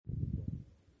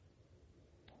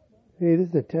Hey, this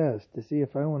is a test to see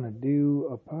if I want to do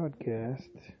a podcast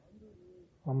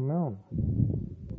on my own.